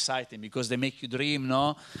very exciting because they make you dream,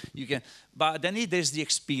 no? But then there's the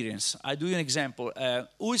experience. I'll do you an example.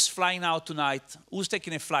 Who is flying out tonight? Who's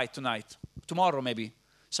taking a flight tonight? Tomorrow, maybe.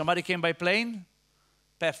 Somebody came by plane?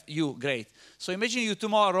 You, great. So imagine you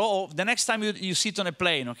tomorrow, or the next time you sit on a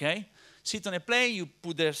plane, okay? Sit on a plane, you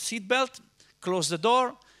put the seatbelt, close the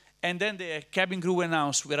door, and then the cabin crew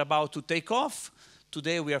announce we're about to take off.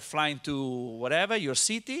 Today we are flying to whatever, your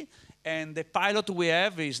city, and the pilot we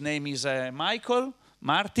have, his name is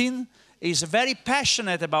Martin, is very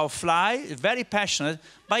passionate about very passionate,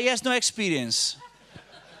 but he has no experience.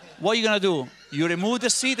 What are you going to do? You remove the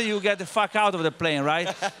seat and you get the fuck out of the plane,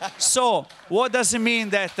 right? So what does it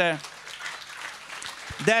mean that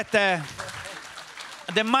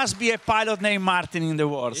there must be a pilot named Martin in the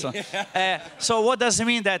world? So what does it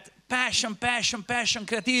mean that passion,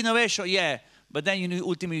 creativity, innovation? Yeah, but then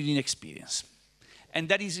ultimately you need experience. And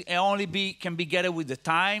that is can be gathered with the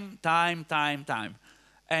time.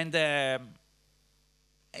 And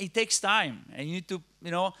it takes time, and you need to,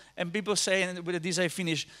 and people say, and with this I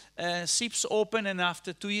finish, SIPS open and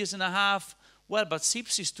after 2 years and a half, well, but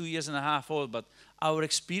SIPS is 2 years and a half old, but our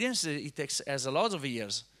experience, it takes as a lot of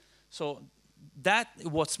years. So that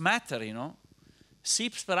what's matter,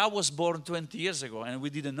 SIPS perhaps was born 20 years ago, and we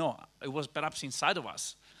didn't know. It was perhaps inside of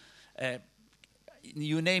us.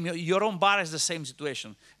 You name your own bar is the same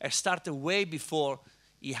situation. It started way before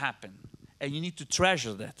it happened, and you need to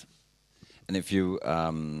treasure that. And if you, I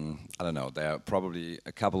don't know, there are probably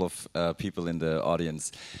a couple of people in the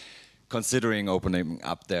audience considering opening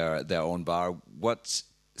up their own bar. What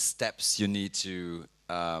steps you need to,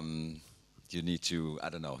 I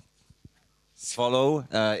don't know, follow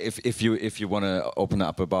if you want to open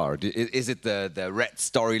up a bar? Is it the red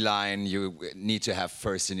storyline you need to have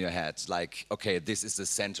first in your head? Like, okay, this is the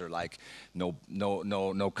center, like no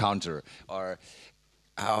counter, or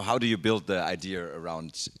how do you build the idea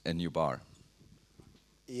around a new bar?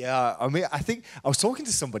 Yeah, I mean, I think I was talking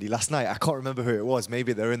to somebody last night. I can't remember who it was.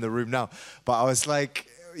 Maybe they're in the room now. But I was like,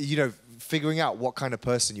 figuring out what kind of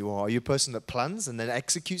person you are. Are you a person that plans and then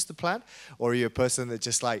executes the plan? Or are you a person that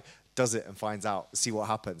just like does it and finds out, see what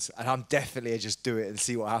happens? And I'm definitely a just do it and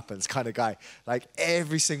see what happens kind of guy. Like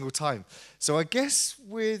every single time. So I guess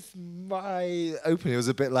with my opening, it was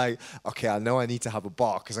a bit like, okay, I know I need to have a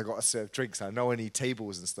bar because I got to serve drinks. I know I need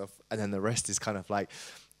tables and stuff. And then the rest is kind of like,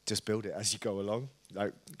 just build it as you go along.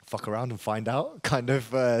 Like fuck around and find out kind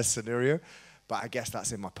of scenario. But I guess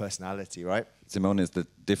that's in my personality, right? Simone, is that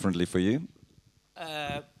differently for you?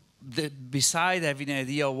 Beside having an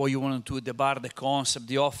idea of what you want to do at the bar, the concept,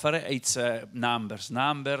 the offer, it's numbers, the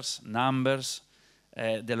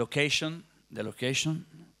location,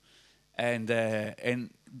 and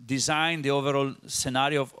design the overall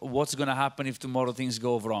scenario of what's going to happen if tomorrow things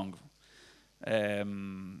go wrong.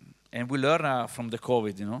 and we learn from the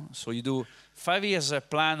COVID, you know. So you do 5 years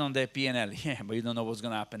plan on the P&L, yeah, but you don't know what's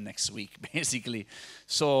going to happen next week, basically.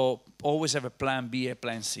 So always have a plan B, a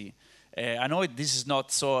plan C. I know this is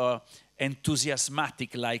not so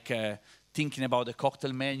enthusiastic like thinking about the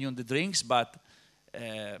cocktail menu and the drinks, but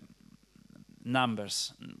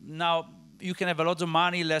numbers. Now, you can have a lot of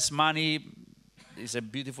money, less money. It's a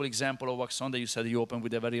beautiful example of Waxon that you said you opened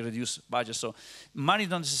with a very reduced budget. So money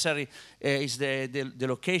not necessarily is the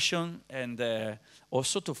location, and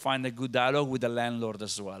also to find a good dialogue with the landlord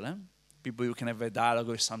as well. People you can have a dialogue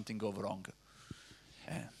if something goes wrong.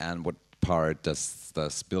 And what part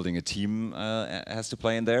does building a team has to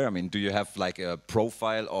play in there? I mean, do you have like a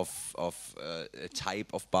profile of a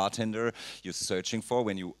type of bartender you're searching for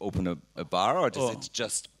when you open a bar, or does it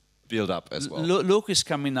just build up as well? Luke is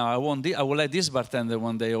coming now. I will let this bartender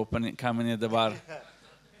one day coming in the bar.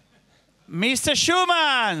 Mr.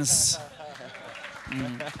 Schumans!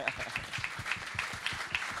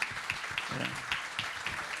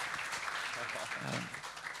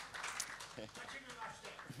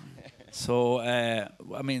 So,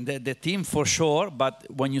 I mean, the team for sure, but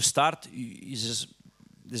when you start,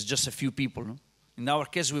 there's just a few people. No? In our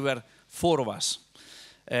case, we were 4 of us.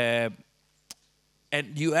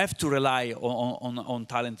 And you have to rely on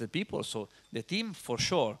talented people. So the team, for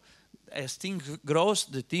sure, as things grows,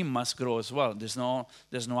 the team must grow as well. There's no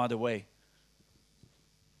other way.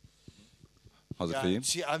 How's it for you?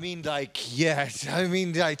 I mean, like,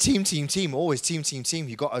 team, always team.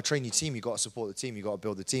 You got to train your team, you got to support the team, you got to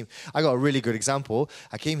build the team. I got a really good example.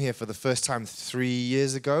 I came here for the first time 3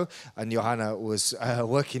 years ago, and Johanna was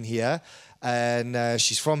working here. And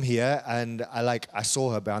she's from here, and I saw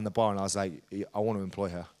her behind the bar, and I was like, I want to employ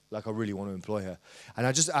her. Like, I really want to employ her. And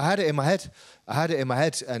I had it in my head.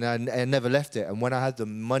 And I never left it. And when I had the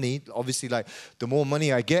money, obviously, like, the more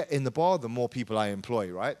money I get in the bar, the more people I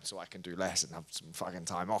employ, right? So I can do less and have some fucking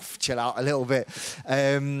time off, chill out a little bit.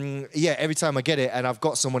 Yeah, every time I get it, and I've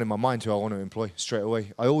got someone in my mind who I want to employ straight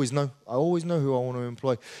away. I always know who I want to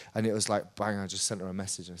employ. And it was like, bang, I just sent her a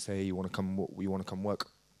message and say, hey, you want to come work?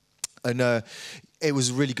 And it was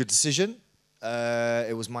a really good decision.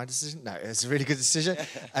 It was my decision. No, it was a really good decision.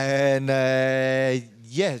 And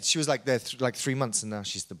yeah, she was like there like 3 months, and now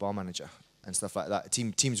she's the bar manager and stuff like that.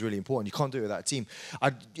 Team's really important. You can't do it without a team.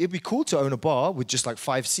 It'd be cool to own a bar with just like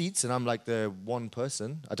 5 seats, and I'm like the one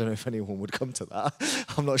person. I don't know if anyone would come to that.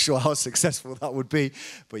 I'm not sure how successful that would be.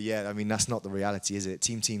 But yeah, I mean, that's not the reality, is it?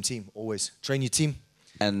 Team. Always train your team.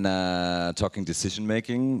 And talking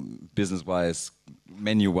decision-making, business-wise,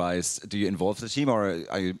 menu-wise, do you involve the team, or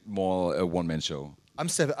are you more a one-man show? I'm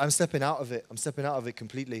stepping out of it. I'm stepping out of it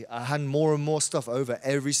completely. I hand more and more stuff over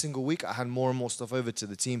every single week. I hand more and more stuff over to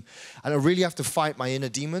the team. And I really have to fight my inner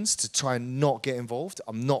demons to try and not get involved.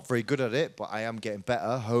 I'm not very good at it, but I am getting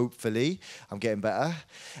better, hopefully. I'm getting better.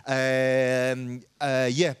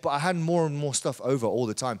 Yeah, but I hand more and more stuff over all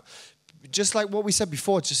the time. Just like what we said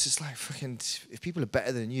before, it's like fucking, if people are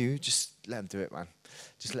better than you, just let them do it, man.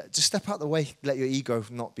 Just step out the way. Let your ego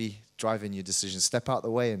not be driving your decisions. Step out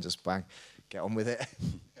the way and just bang, get on with it.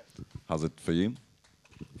 How's it for you?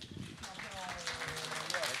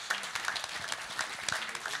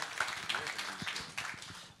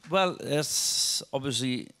 Well, as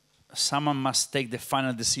obviously someone must take the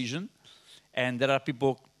final decision, and there are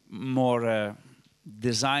people more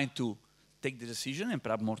designed to take the decision and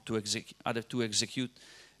perhaps more to execute.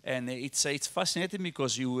 And it's fascinating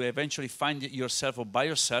because you eventually find yourself or by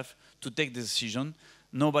yourself to take the decision.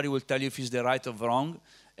 Nobody will tell you if it's the right or wrong.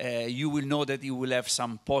 You will know that you will have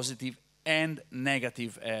some positive and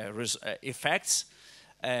negative effects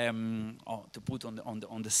to put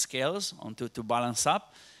on the scales, to balance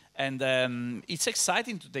up. And it's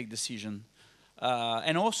exciting to take decision.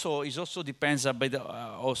 And also, it also depends a bit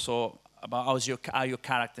also about how your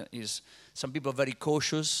character is. Some people are very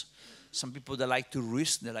cautious. Some people, they like to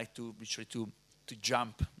risk. They like to literally to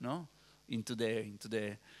jump, no, into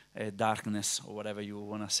the darkness or whatever you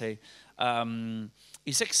want to say.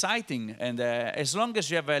 It's exciting, and as long as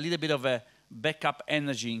you have a little bit of a backup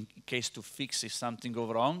energy in case to fix if something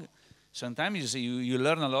goes wrong, sometimes you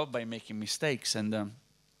learn a lot by making mistakes, and I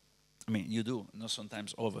mean you do, not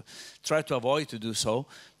sometimes over. Try to avoid to do so,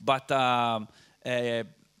 but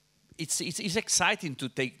it's exciting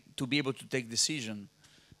to be able to take decision.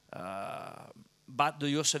 But do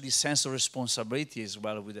you also have this sense of responsibility as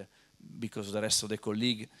well because of the rest of the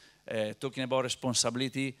colleague? Talking about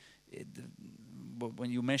responsibility,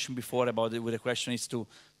 when you mentioned before about with the question is to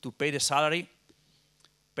pay the salary,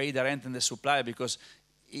 pay the rent and the supplier, because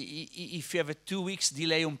if you have a 2 weeks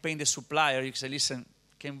delay on paying the supplier, you say, listen,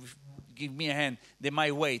 can you give me a hand? They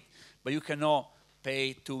might wait, but you cannot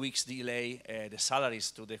pay 2 weeks delay the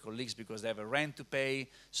salaries to the colleagues because they have a rent to pay.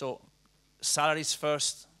 So salaries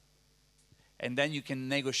first, and then you can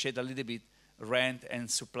negotiate a little bit rent and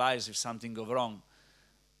supplies if something goes wrong.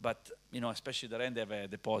 But especially the rent, they have a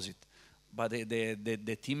deposit. But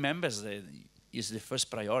the team members is the first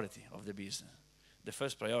priority of the business. The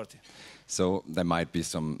first priority. So there might be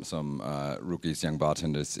some rookies, young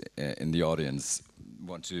bartenders in the audience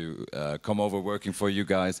want to come over working for you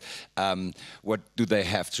guys. What do they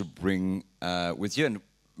have to bring with you? And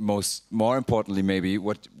more importantly, maybe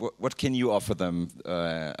what can you offer them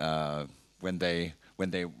when they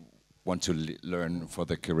want to learn for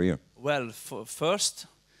their career? Well, first,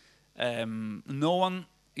 no one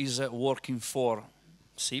is working for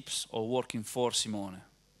SIPS or working for Simone.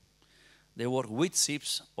 They work with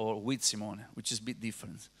SIPS or with Simone, which is a bit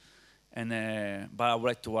different. And but I would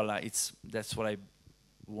like to that's what I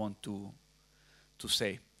want to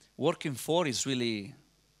say. Working for is really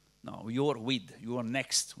you're with, you are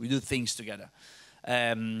next. We do things together.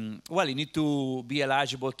 Well, you need to be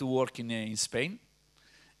eligible to work in Spain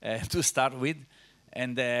to start with,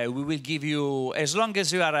 and we will give you, as long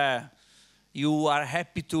as you are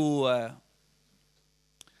happy to.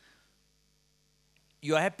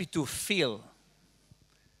 You are happy to feel,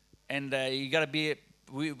 and you gotta be.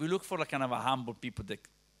 We look for kind of a humble people that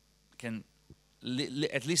can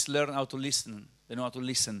at least learn how to listen. They know how to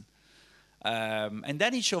listen, and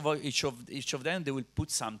then each of them they will put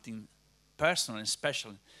something personal and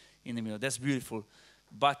special in the middle. That's beautiful.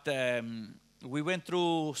 But we went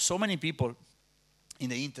through so many people in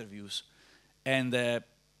the interviews, and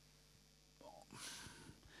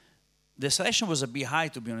the selection was a bit high,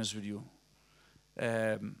 to be honest with you.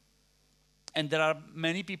 And there are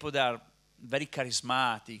many people that are very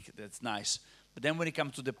charismatic, that's nice. But then when it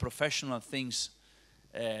comes to the professional things,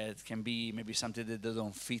 it can be maybe something that they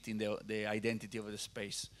don't fit in the identity of the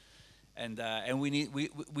space. And we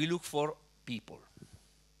look for people.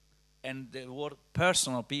 And the word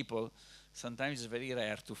personal people sometimes is very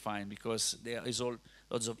rare to find because there is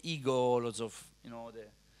lots of ego, lots of,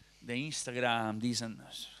 the Instagram, this and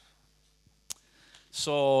that.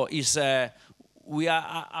 So it's I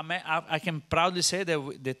can proudly say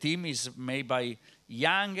that the team is made by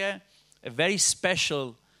young, very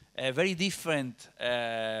special, very different,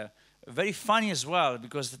 very funny as well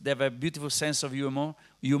because they have a beautiful sense of humor.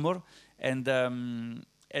 And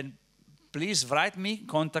please write me,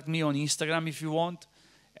 contact me on Instagram if you want,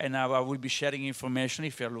 and I will be sharing information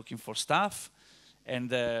if you are looking for stuff. And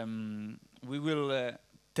we will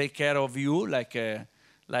take care of you like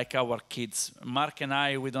our kids. Mark and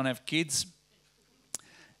I, we don't have kids.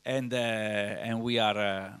 And we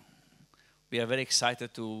are very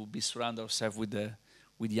excited to be surrounded ourselves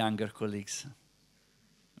with younger colleagues.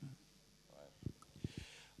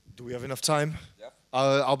 Do we have enough time? Yeah.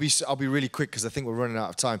 I'll be really quick because I think we're running out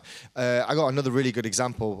of time. I got another really good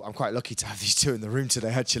example. I'm quite lucky to have these two in the room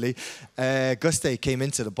today, actually. Guste came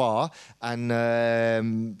into the bar, and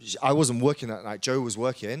I wasn't working that night. Jo was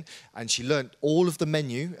working, and she learned all of the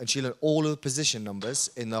menu and she learned all of the position numbers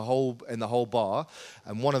in the whole bar.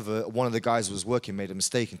 And one of the guys who was working made a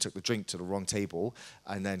mistake and took the drink to the wrong table.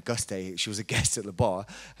 And then Guste, she was a guest at the bar,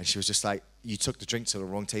 and she was just like, "You took the drink to the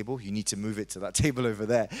wrong table. You need to move it to that table over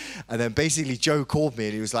there." And then basically Jo called me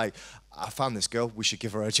and he was like, "I found this girl, we should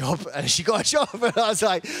give her a job." And she got a job. And I was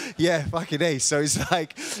like, yeah, fucking A. So it's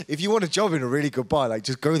like, if you want a job in a really good bar, like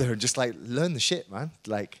just go there and just like learn the shit, man.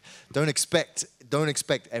 Like don't expect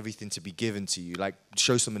everything to be given to you. Like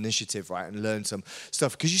show some initiative, right, and learn some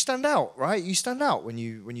stuff because you stand out, right? You stand out when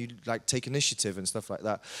you like take initiative and stuff like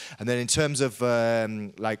that. And then in terms of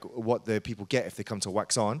like what the people get if they come to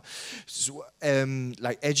Wax On,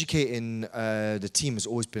 like educating the team has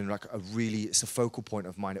always been like it's a focal point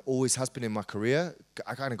of mine. It always has been in my career.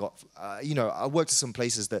 I kind of got, I worked at some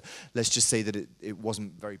places that, let's just say that it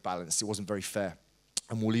wasn't very balanced. It wasn't very fair.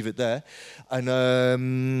 And we'll leave it there.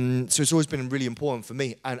 And so it's always been really important for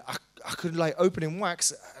me. And I could like opening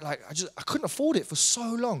Wax, like I couldn't afford it for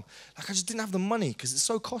so long. Like I just didn't have the money because it's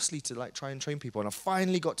so costly to like try and train people. And I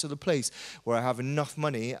finally got to the place where I have enough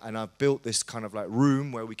money and I've built this kind of like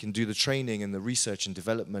room where we can do the training and the research and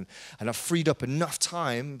development. And I've freed up enough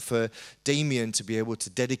time for Damien to be able to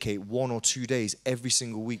dedicate 1 or 2 days every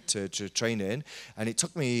single week to training. And it's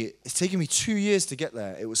taken me 2 years to get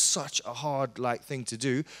there. It was such a hard like thing to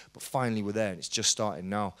do, but finally we're there and it's just starting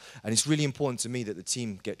now. And it's really important to me that the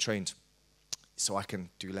team get trained, so I can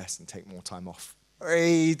do less and take more time off.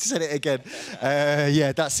 Hey, said it again.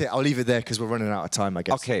 Yeah, that's it. I'll leave it there because we're running out of time, I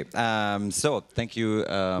guess. Okay, so thank you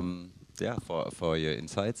for your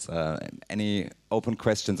insights. Any open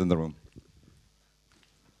questions in the room?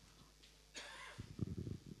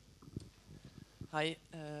 Hi.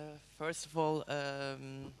 First of all,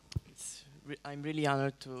 I'm really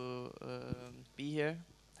honored to be here.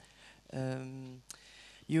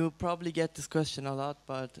 You probably get this question a lot,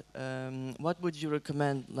 but what would you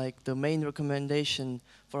recommend, like the main recommendation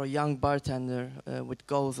for a young bartender with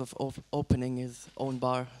goals of opening his own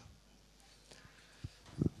bar?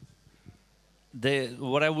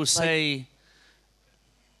 What I would say,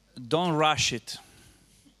 don't rush it.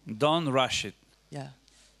 Don't rush it. Yeah.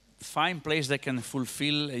 Find place that can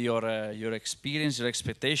fulfill your experience, your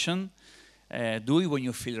expectation. Do it when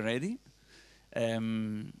you feel ready.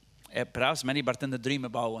 Perhaps many bartenders dream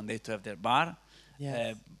about one day to have their bar.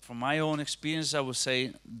 Yes. From my own experience, I would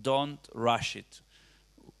say don't rush it.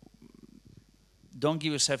 Don't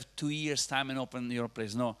give yourself 2 years time and open your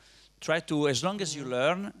place. No, try to, as long as you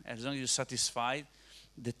learn, as long as you're satisfied,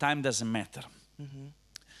 the time doesn't matter.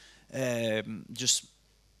 Just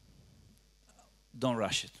don't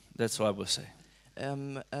rush it. That's what I would say.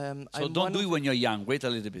 So don't do it when you're young. Wait a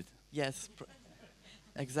little bit. Yes,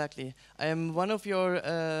 exactly. I am one of your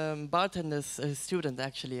bartenders, student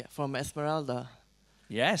actually, from Esmeralda.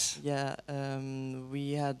 Yes. Yeah,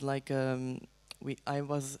 we had like I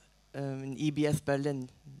was in EBS Berlin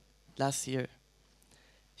last year.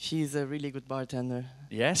 She's a really good bartender.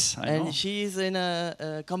 Yes, I know. And she's in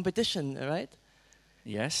a competition, right?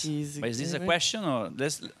 Yes. She's But is this a question or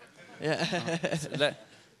let's? Yeah.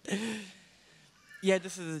 Yeah,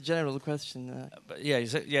 this is a general question. But yeah,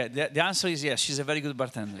 the answer is yes. She's a very good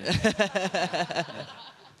bartender.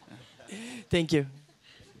 Thank you.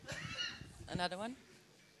 Another one?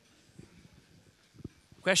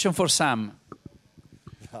 Question for Sam.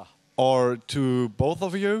 Or to both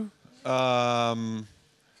of you.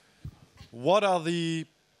 What are the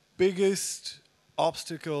biggest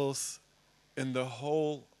obstacles in the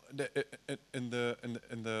whole in the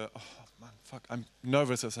oh man, fuck, I'm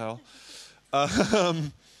nervous as hell.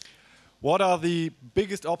 What are the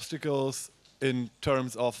biggest obstacles in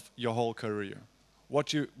terms of your whole career?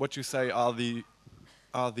 What you say are the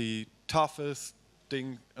toughest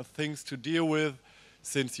things to deal with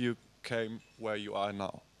since you came where you are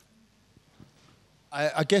now?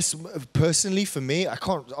 I guess personally for me, I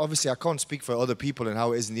can't speak for other people and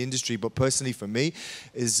how it is in the industry, but personally for me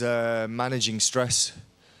is managing stress.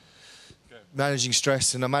 Managing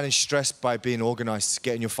stress, and I manage stress by being organized,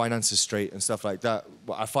 getting your finances straight and stuff like that.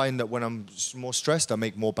 But I find that when I'm more stressed, I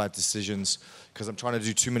make more bad decisions because I'm trying to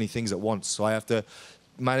do too many things at once. So I have to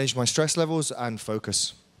manage my stress levels and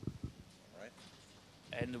focus.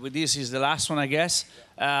 And with this is the last one, I guess.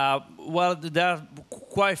 Well, there are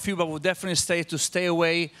quite a few, but would definitely stay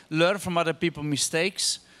away, learn from other people's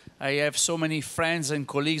mistakes. I have so many friends and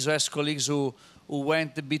colleagues, or ex-colleagues who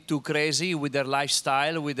went a bit too crazy with their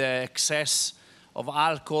lifestyle, with the excess of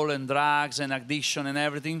alcohol and drugs and addiction and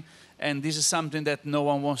everything. And this is something that no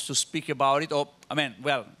one wants to speak about it. Or, I mean,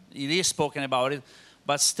 well, it is spoken about it,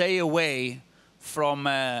 but stay away from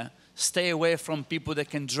people that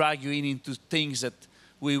can drag you into things that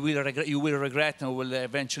you will regret and will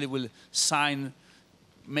eventually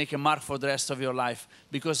make a mark for the rest of your life,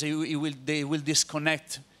 because they will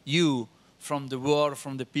disconnect you from the world,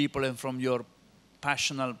 from the people, and from your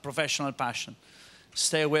professional passion.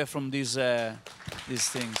 Stay away from these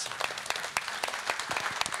things.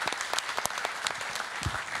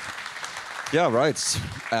 Yeah, right.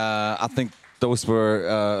 I think those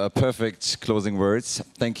were perfect closing words.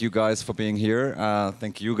 Thank you guys for being here.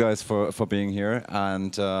 Thank you guys for being here.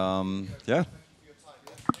 And yeah.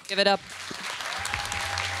 Give it up.